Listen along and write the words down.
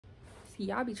See,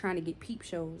 y'all be trying to get peep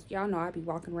shows. Y'all know I be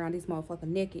walking around this motherfucker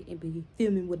naked and be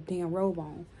filming with a damn robe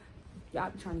on. Y'all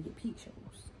be trying to get peep shows.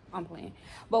 I'm playing.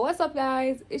 But what's up,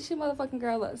 guys? It's your motherfucking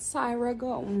girl, Luxetyra.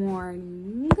 Good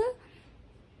morning.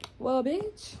 Well,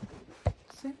 bitch,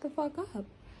 shut the fuck up.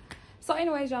 So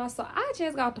anyways, y'all, so I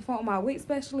just got the phone with my wig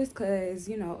specialist because,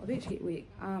 you know, a bitch get wig.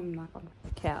 I'm not gonna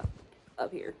cap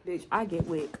up here, bitch. I get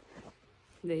wig,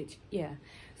 bitch. Yeah.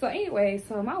 So anyway,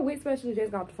 so my wig specialist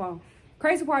just got the phone.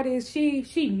 Crazy part is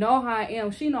she know how I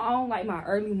am. She know I don't like my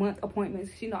early month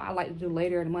appointments. She know I like to do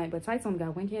later in the month. But Tyson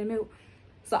got 1 can of milk.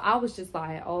 So I was just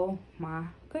like, oh my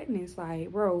goodness,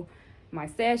 like, bro, my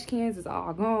Sesh cans is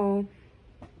all gone.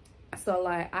 So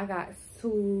like I got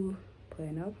to put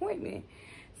in an appointment.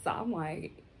 So I'm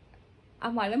like,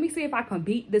 let me see if I can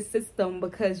beat the system,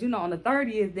 because you know on the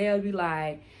 30th they'll be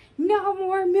like, no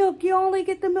more milk, you only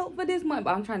get the milk for this month.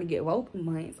 But I'm trying to get both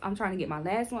months. I'm trying to get my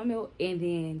last month milk and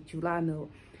then July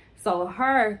milk. So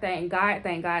her, thank God.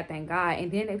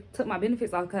 And then they took my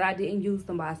benefits off because I didn't use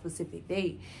them by a specific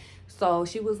date. So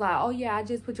she was like, oh yeah, I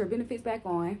just put your benefits back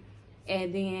on,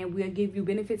 and then we'll give you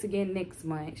benefits again next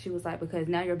month. She was like, because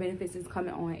now your benefits is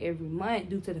coming on every month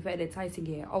due to the fact that Tyson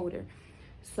getting older.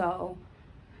 So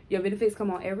your benefits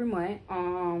come on every month.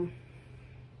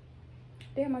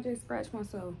 Damn, I just scratched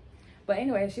myself. But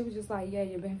anyway, she was just like, yeah,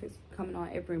 your benefits coming on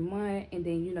every month, and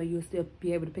then, you know, you'll still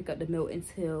be able to pick up the milk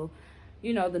until,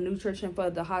 you know, the nutrition for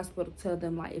the hospital tell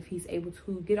them like if he's able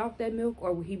to get off that milk,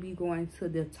 or will he be going to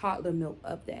the toddler milk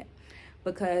of that.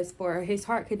 Because for his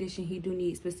heart condition, he do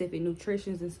need specific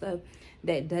nutritions and stuff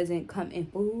that doesn't come in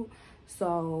food.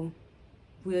 So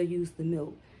we'll use the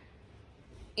milk.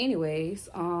 Anyways,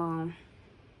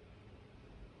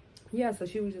 yeah, so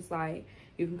she was just like,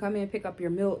 you can come in and pick up your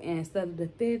milk, and instead of the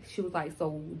 5th, she was like,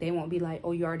 so they won't be like,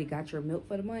 oh, you already got your milk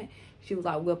for the month. She was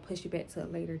like, we'll push you back to a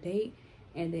later date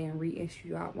and then reissue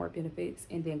you out more benefits,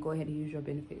 and then go ahead and use your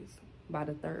benefits by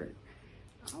the 3rd.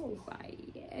 I was like,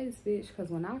 yes, bitch, because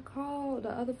when I called the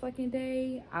other fucking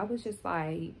day, I was just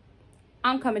like,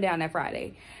 I'm coming down that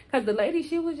Friday. Because the lady,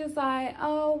 she was just like,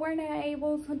 oh, we're not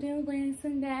able to do this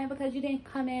and that because you didn't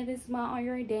come in this month on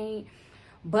your date.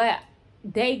 But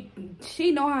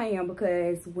she know I am,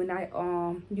 because when I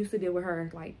used to deal with her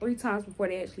like 3 times before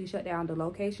they actually shut down the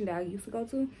location that I used to go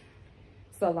to.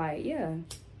 So like, yeah,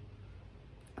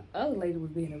 the other lady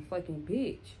was being a fucking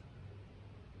bitch.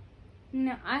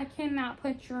 No, I cannot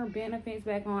put your benefits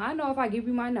back on. I know if I give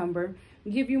you my number,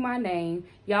 give you my name,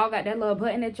 y'all got that little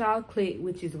button that y'all click,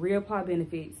 which is reapply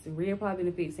benefits,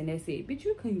 and that's it. Bitch,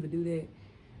 you couldn't even do that.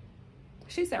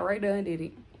 She sat right there and did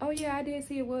it. Oh yeah, I did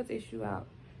see it was issued out.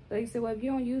 So they said, well, if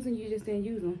you don't use them, you just didn't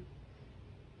use them.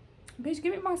 Bitch,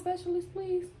 give me my specialist,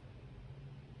 please.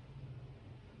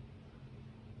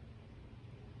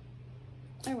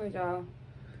 Anyway, y'all,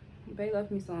 they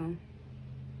left me some.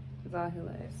 Was out here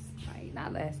last night,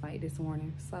 not last night, this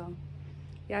morning. So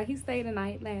yeah, he stayed the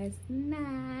night last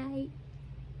night.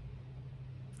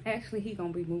 Actually, he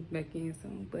gonna be moved back in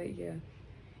soon, but yeah,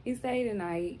 he stayed the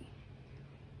night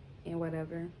and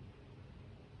whatever.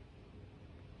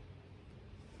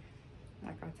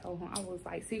 Like I told him, I was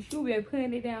like, see, you been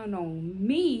putting it down on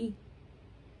me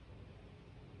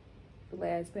the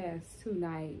last past 2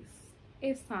 nights.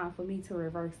 It's time for me to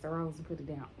reverse the roles and put it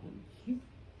down on you.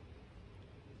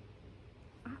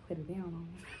 I put it down on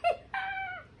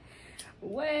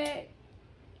what?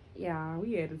 Yeah,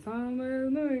 we had a time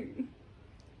last night.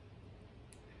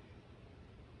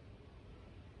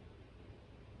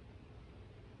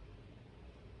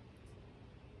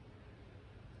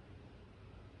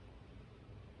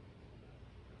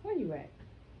 Where you at?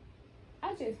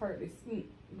 I just heard this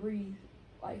breathe.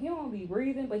 Like, he don't be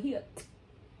breathing, but he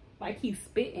like he's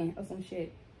spitting or some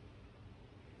shit.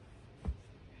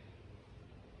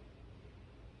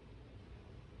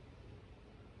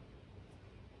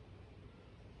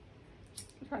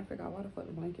 Trying to figure out why the fuck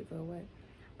the blankets are wet.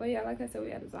 But yeah, like I said, we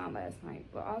had a time last night.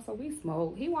 But also we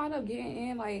smoked. He wound up getting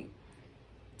in like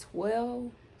 12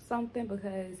 something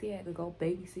because he had to go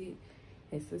babysit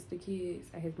his sister kids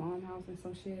at his mom's house and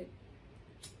some shit.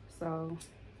 So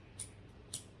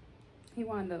he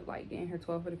wound up like getting here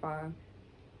 12:45.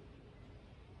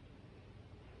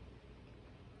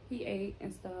 He ate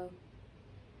and stuff.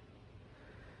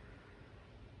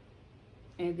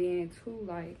 And then too,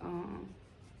 like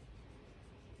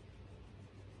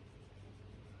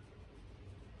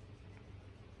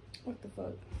what the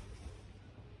fuck?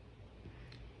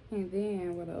 And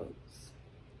then what else?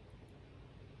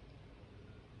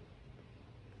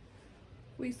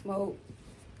 We smoked.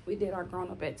 We did our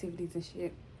grown-up activities and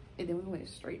shit. And then we went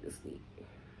straight to sleep.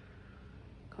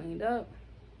 Cleaned up.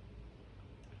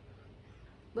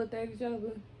 Looked at each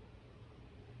other.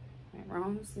 Went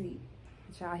wrong to sleep.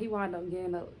 Child, he wound up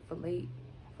getting up for late.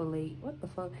 What the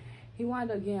fuck? He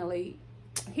wound up getting late.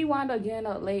 He wound up getting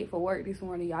up late for work this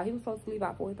morning, y'all. He was supposed to leave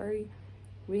at 4:30.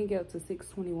 We didn't get up to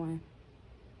 6:21.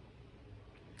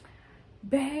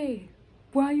 Babe,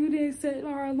 why you didn't set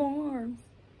our alarms?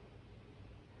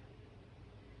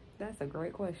 That's a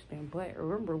great question. But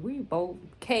remember, we both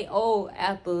KO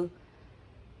after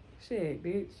shit,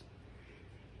 bitch.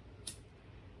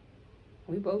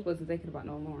 We both wasn't thinking about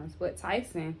no alarms. But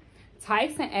Tyson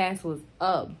ass was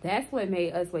up. That's what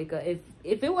made us wake up. If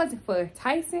it wasn't for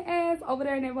Tyson ass over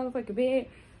there in that motherfucking bed,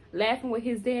 laughing with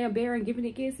his damn bear and giving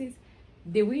it kisses,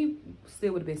 then we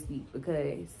still would have been asleep.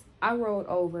 Because I rolled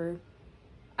over.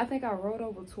 I think I rolled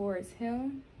over towards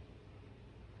him.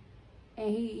 And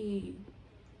he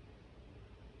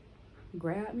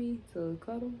grabbed me to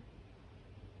cuddle.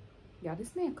 Yeah,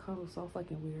 this man cuddles so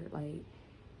fucking weird. Like,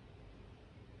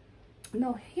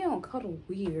 no, he don't cuddle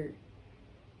weird.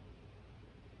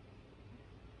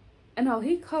 No,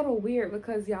 he cuddle weird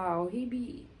because, y'all,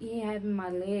 he having my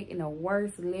leg in the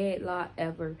worst leg lock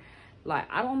ever. Like,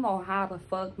 I don't know how the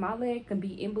fuck my leg can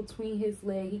be in between his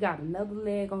leg. He got another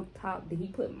leg on top. Then he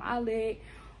put my leg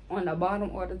on the bottom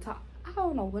or the top. I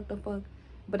don't know what the fuck.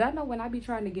 But I know when I be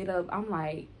trying to get up, I'm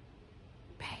like,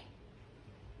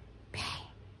 bang,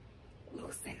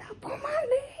 loosen up on my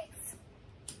legs.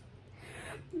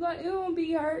 Like, it don't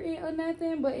be hurting or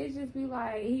nothing, but it just be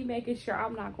like, he making sure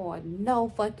I'm not going no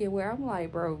fucking where. I'm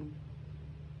like, bro,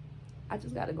 I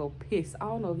just gotta go piss. I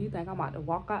don't know if you think I'm about to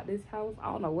walk out this house.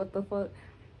 I don't know what the fuck.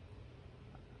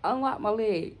 Unlock my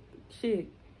leg. Shit.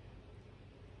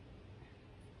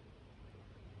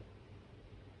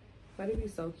 But it'd be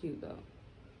so cute though.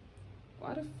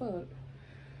 Why the fuck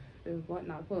is what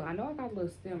not pulling? I know I got a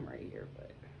little stem right here,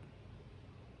 but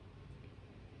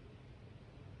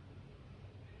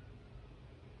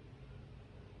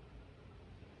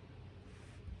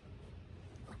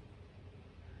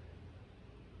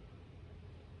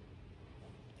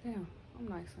damn, I'm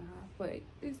nice and high. But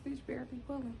this bitch barely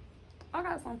pulling. I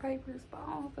got some papers, but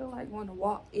I don't feel like going to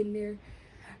walk in there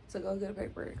to go get a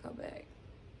paper and come back.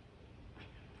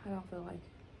 I don't feel like it.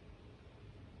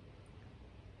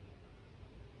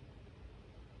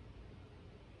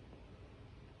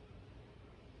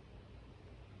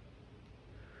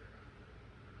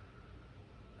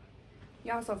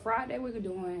 Y'all, so Friday we're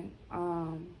doing,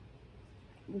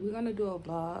 we're gonna do a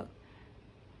vlog.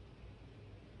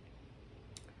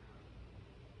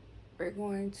 We're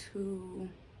going to,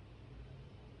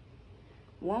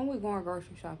 we're going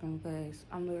grocery shopping because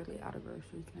I'm literally out of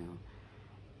groceries now.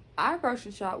 I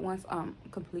grocery shop once I'm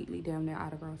completely damn near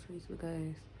out of groceries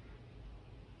because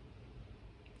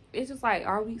it's just like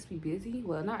our weeks be busy.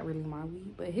 Well, not really my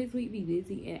week, but his week be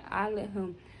busy, and I let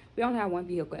him, we only have one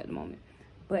vehicle at the moment,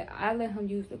 but I let him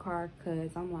use the car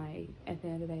because I'm like, at the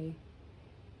end of the day,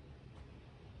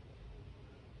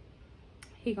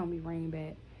 he gonna be bringing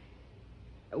back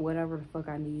whatever the fuck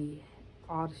I need,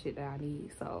 all the shit that I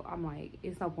need. So I'm like,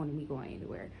 it's no point in me going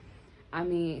anywhere. I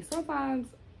mean, sometimes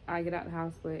I get out the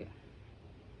house, but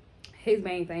his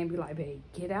main thing be like, babe,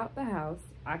 get out the house.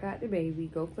 I got the baby.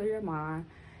 Go clear your mind.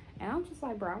 And I'm just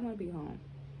like, bro, I want to be home.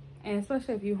 And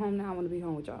especially if you home now, I want to be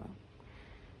home with y'all.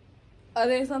 And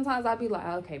then sometimes I be like,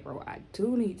 okay, bro, I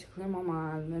do need to clear my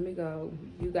mind. Let me go.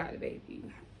 You got the baby.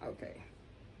 Okay.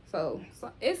 So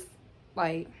it's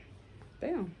like,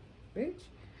 damn, bitch.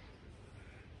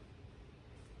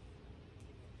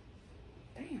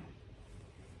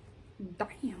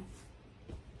 Damn.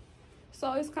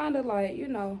 So it's kind of like, you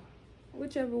know,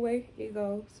 whichever way it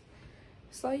goes.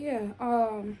 So yeah,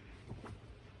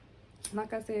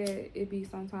 like I said, it be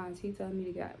sometimes he tell me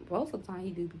to get, most of the time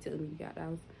he do be telling me to get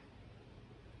out.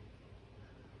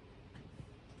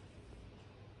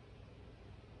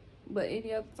 But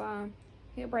any other time,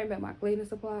 he'll bring back my cleaning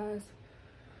supplies.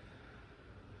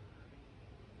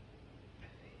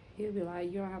 He'll be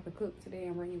like, you don't have to cook today,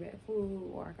 and bring you back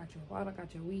food, or I got your water, I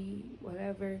got your weed,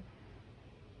 whatever.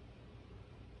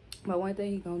 But one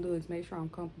thing he gonna do is make sure I'm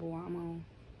comfortable while I'm on.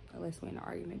 Unless we're in an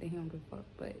argument, then he don't give a fuck.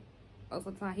 But most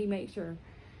of the time, he makes sure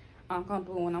I'm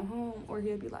comfortable when I'm home. Or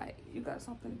he'll be like, you got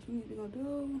something that you need to go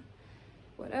do?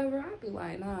 Whatever. I'll be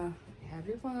like, nah, have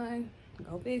your fun.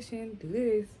 Go fishing. Do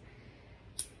this.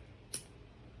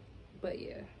 But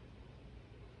yeah.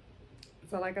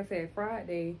 So like I said,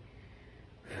 Friday,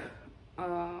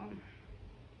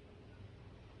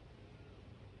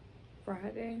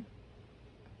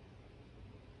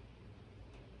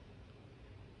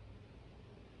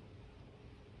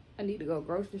 I need to go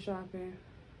grocery shopping.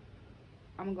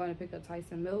 I'm going to pick up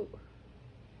Tyson milk.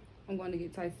 I'm going to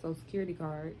get Tyson's social security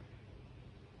card.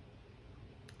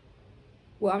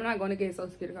 Well, I'm not going to get Social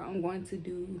Security card. I'm going to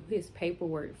do his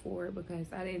paperwork for it because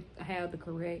I didn't have the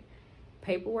correct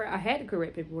paperwork. I had the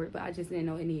correct paperwork, but I just didn't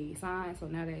know it needed signed. So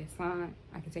now that it's signed,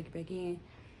 I can take it back in.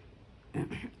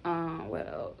 What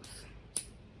else?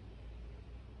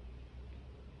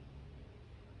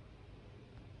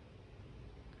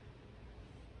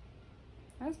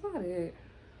 That's about it.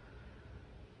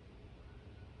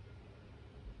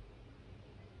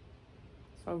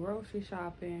 So grocery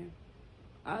shopping.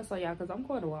 Also, y'all, because I'm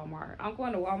going to Walmart. I'm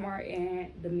going to Walmart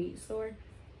and the meat store.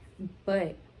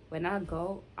 But when I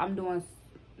go, I'm doing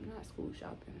not school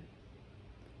shopping.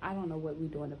 I don't know what we're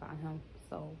doing about him,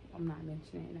 so I'm not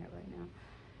mentioning that right now.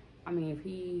 I mean, if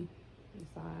he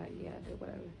decide, yeah, do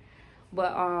whatever.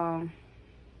 But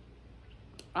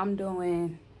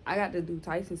I got to do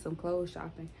Tyson some clothes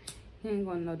shopping. He ain't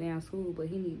going to no damn school, but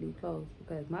he need new clothes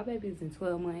because my baby's in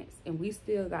 12 months and we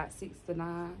still got 6 to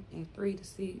 9 and 3 to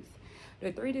 6.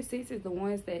 The 3 to 6 is the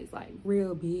ones that's like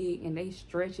real big and they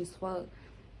stretch as fuck.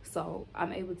 So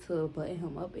I'm able to button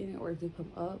him up in it or zip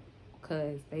him up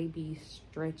because they be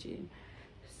stretching.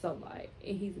 So like,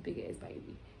 and he's a big ass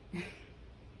baby.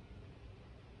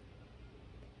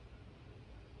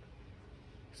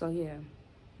 So yeah,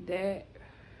 that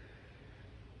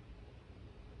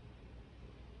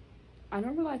I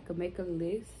normally like to make a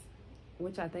list,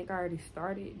 which I think I already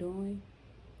started doing.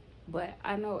 But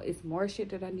I know it's more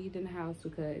shit that I need in the house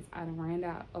because I done ran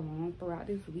out alone throughout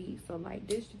this week. So like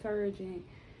dish detergent,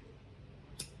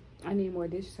 I need more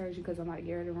dish detergent because I'm like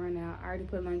getting ready to run out. I already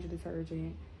put laundry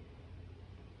detergent.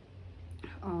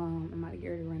 I'm about to get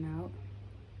ready to run out.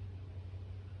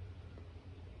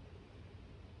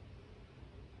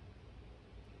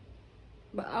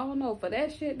 But I don't know, for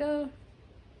that shit though,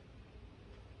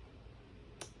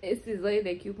 it's this lady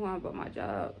that coupon about my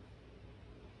job.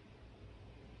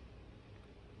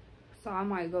 So I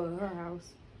might go to her house.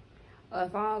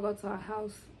 If I don't go to her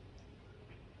house,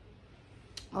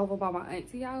 over by my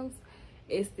auntie house,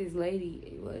 it's this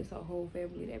lady. Well, it's her whole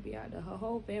family that be out there. Her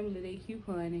whole family, they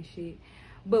coupon and shit.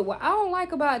 But what I don't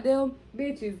like about them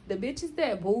bitches, the bitches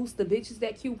that boost, the bitches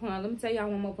that coupon, let me tell y'all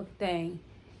one motherfucking thing.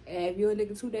 And if you're a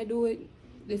nigga too that do it,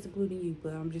 it's including you.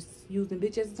 But I'm just using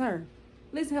bitch as a term.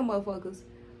 Listen here, motherfuckers.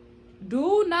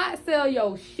 Do not sell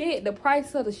your shit, the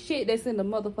price of the shit that's in the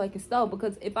motherfucking store.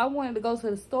 Because if I wanted to go to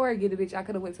the store and get a bitch, I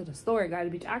could have went to the store and got a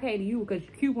bitch. I came to you because you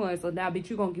coupon, so now, bitch,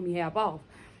 you gonna give me half off.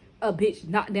 A bitch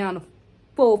knocked down the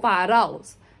full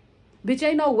 $5. Bitch,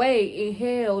 ain't no way in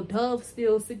hell Dove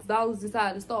still $6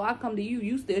 inside the store. I come to you,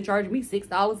 you still charging me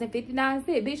 $6.59.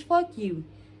 Bitch, fuck you.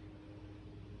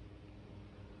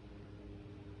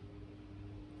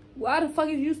 Why the fuck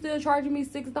is you still charging me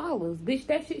 $6? Bitch,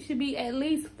 that shit should be at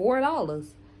least $4.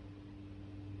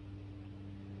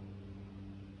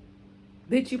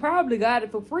 Bitch, you probably got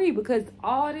it for free because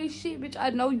all this shit, bitch,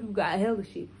 I know you got hella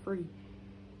shit for free.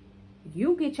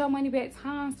 You get your money back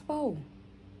times 4.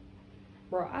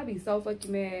 Bro, I be so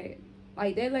fucking mad.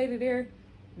 Like, that lady there,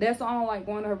 that's why I don't like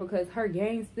going to her because her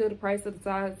game's still the price of the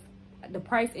size, the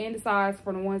price and the size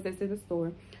for the ones that's in the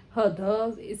store. Her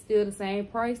Doves is still the same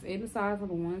price and the size for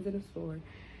the ones in the store.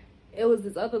 It was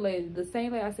this other lady, the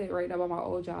same lady I said right now by my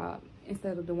old job,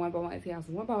 instead of the one by my auntie house.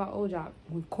 The one by my old job.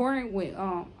 When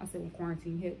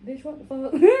quarantine hit, bitch, what the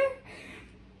fuck?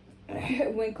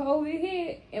 When COVID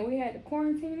hit and we had to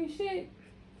quarantine and shit,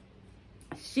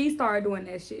 she started doing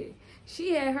that shit.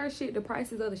 She had her shit, the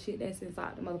prices of the shit that's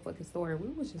inside the motherfucking store. We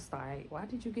was just like, why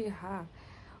did you get high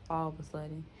all of a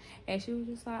sudden? And she was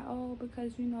just like, oh,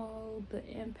 because you know the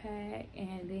impact,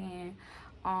 and then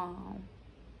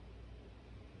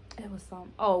it was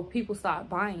some, oh, people stopped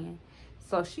buying,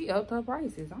 so she upped her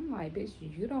prices. I'm like, bitch,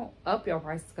 you don't up your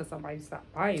prices because somebody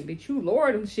stopped buying, bitch, you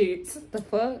lower them shits. The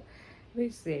fuck?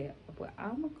 Bitch said, but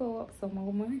I'm gonna go up some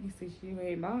more money since you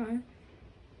ain't buying.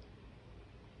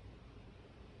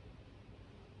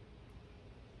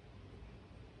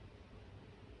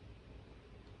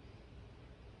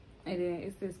 And then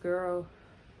it's this girl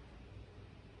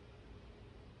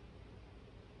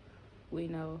we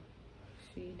know,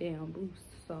 she damn boost.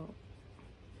 So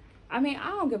I mean,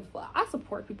 I don't give a fuck. I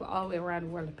support people all the way around the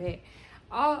world of pet.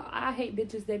 I hate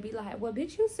bitches that be like, well,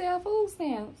 bitch, you sell food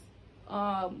stamps.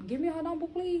 Give me her number,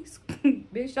 please.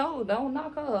 Bitch, don't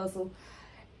knock her hustle.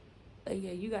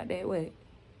 Yeah, you got that what?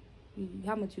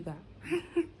 How much you got?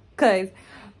 Cause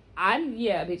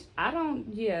bitch, I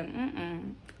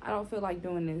don't feel like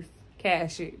doing this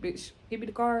cash shit, bitch. Give me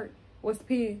the card. What's the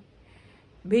pin?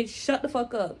 Bitch, shut the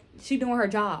fuck up. She doing her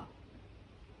job.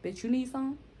 Bitch, you need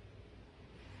some?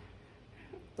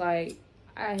 Like,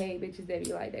 I hate bitches that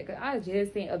be like that. Cause I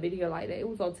just seen a video like that. It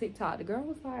was on TikTok. The girl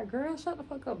was like, girl, shut the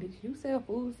fuck up, bitch. You sell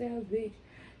food stamps, bitch.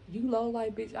 You low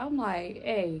like bitch. I'm like,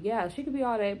 hey, yeah, she could be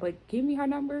all that, but give me her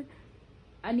number.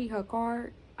 I need her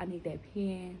card. I need that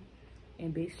pen.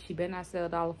 And bitch, she better not sell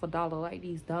dollar for dollar like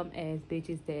these dumb ass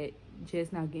bitches that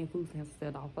just now getting food stamps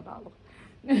sell dollar for dollar.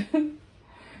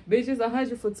 Bitches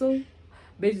 100 for 2.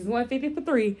 Bitches 150 for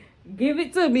 3. Give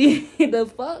it to me. The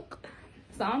fuck?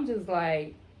 So I'm just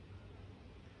like,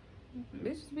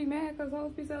 bitches be mad because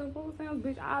hoes be selling food stamps.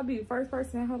 Bitch, I'll be the first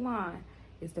person in her line.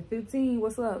 It's the 15.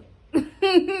 What's up?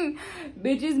 Bitch,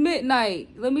 it's midnight.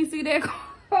 Let me see that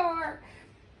card.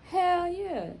 Hell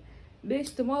yeah.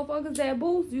 Bitch, the motherfuckers that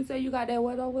boost, you say you got that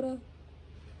what over there?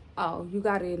 Oh, you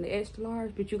got it in the extra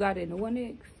large, but you got it in the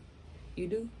 1X? You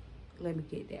do? Let me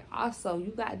get that. Also,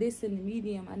 you got this in the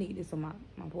medium. I need this for my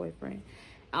boyfriend.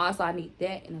 Also, I need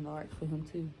that in the large for him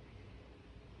too.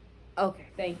 Okay,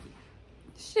 thank you.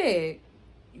 Shit.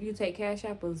 You take Cash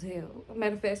App as hell.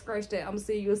 Matter of fact, scratch that. I'm gonna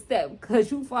send you a step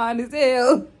because you fine as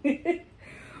hell.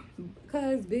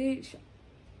 Because, bitch,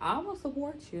 I'm gonna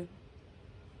support you.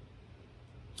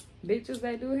 Bitches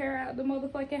that do hair out the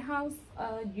motherfucking house,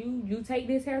 you take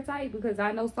this hair tight because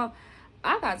I know some.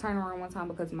 I got turned around one time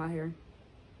because of my hair.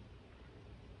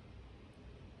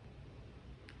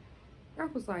 I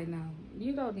was like, no,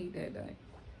 you don't need that done.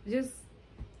 Just,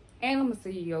 and I'm gonna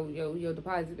see your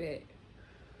deposit back.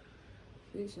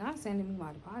 Bitch, not sending me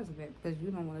my deposit back because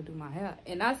you don't want to do my hair.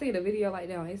 And I see the video like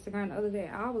that on Instagram the other day.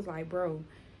 I was like, bro,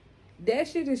 that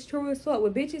shit is true as fuck.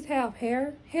 When bitches have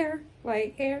hair,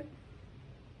 like hair.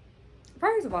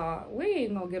 First of all, we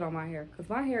ain't gonna get on my hair because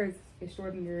my hair is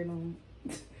extraordinary long.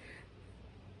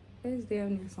 It's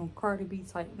damn near some Cardi B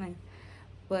type thing.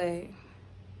 But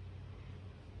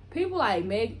people like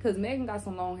Meg, because Megan got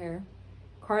some long hair.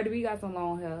 Cardi B got some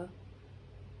long hair.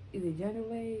 Is it Jenna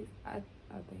Wade? I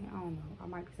think, I don't know. I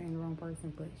might be saying the wrong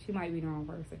person, but she might be the wrong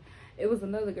person. It was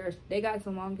another girl. They got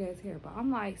some long ass hair. But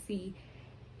I'm like, see,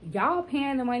 y'all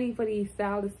paying the money for these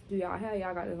stylists to do y'all hair.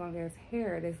 Y'all got this long ass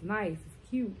hair. That's nice. It's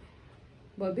cute.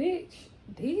 But bitch,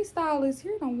 these stylists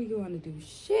here don't be going to do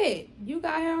shit. You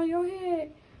got hair on your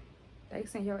head. They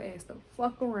send your ass the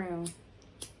fuck around.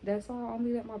 That's why I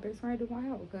only let my best friend do my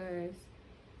hair because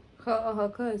her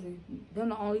cousin, them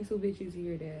the only 2 bitches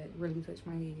here that really touch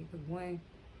my head. Because one,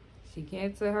 she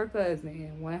can't tell her cousin,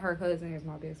 and one, her cousin is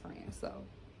my best friend. So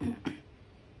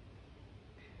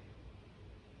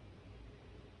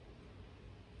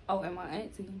oh, and my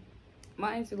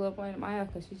auntie love playing in my hair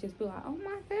because she just be like, oh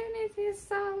my goodness, it's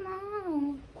so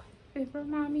long. It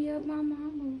remind me of my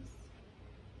mama's.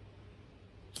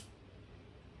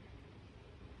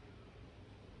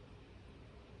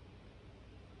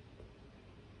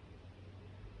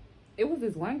 It was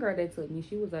this one girl that took me.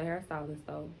 She was a hairstylist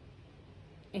though.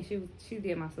 And she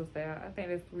did my sister. I think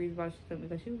that's the reason why she took me,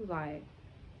 because she was like,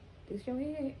 this your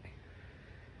head?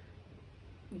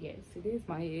 Yes, it is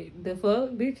my head. The fuck,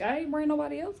 bitch, I ain't bring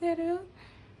nobody else head up.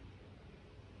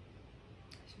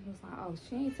 She was like, oh,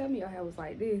 she ain't tell me your hair was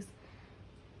like this.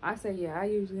 I said, yeah, I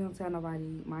usually don't tell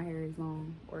nobody my hair is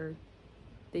long or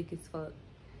thick as fuck.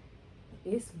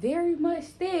 It's very much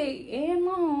thick and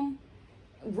long.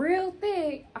 Real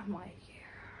thick. I'm like,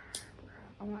 yeah,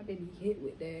 bro, I'm not gonna be hit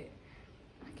with that.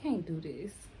 I can't do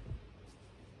this.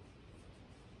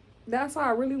 That's why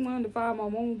I really wanted to find my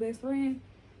mom's best friend.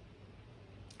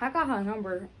 I got her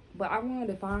number, but I wanted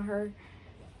to find her.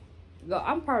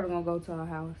 I'm probably gonna go to her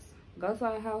house. Go to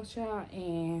her house, child,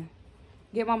 and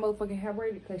get my motherfucking hair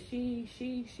braided because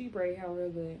she braid hair real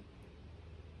good.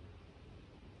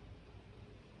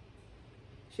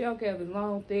 She don't care if it's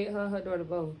long, thick, her daughter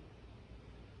both.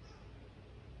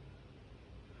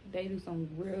 They do some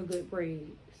real good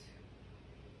braids.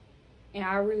 And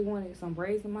I really wanted some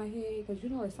braids in my head because, you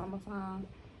know, it's summertime.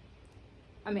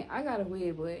 I mean, I got a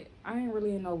wig, but I ain't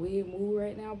really in no wig mood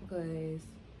right now because,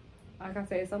 like I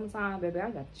said, summertime, baby,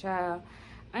 I got a child.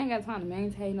 I ain't got time to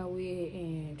maintain no wig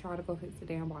and try to go fix the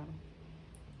damn bottom.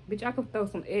 Bitch, I could throw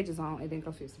some edges on and then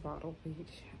go fix the bottom,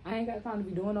 bitch. I ain't got time to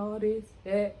be doing all this,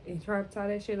 that, and try to tie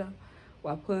that shit up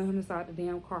while putting him inside the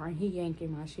damn car and he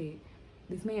yanking my shit.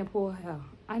 This man pulled hair.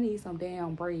 I need some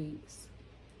damn braids.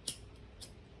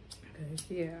 Cause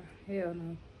yeah, hell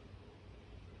no.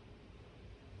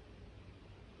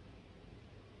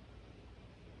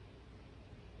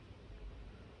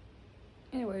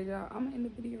 Anyway, y'all, I'm gonna end the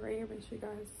video right here. Make sure you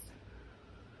guys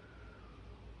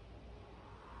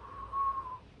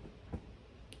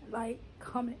like,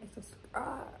 comment, and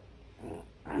subscribe.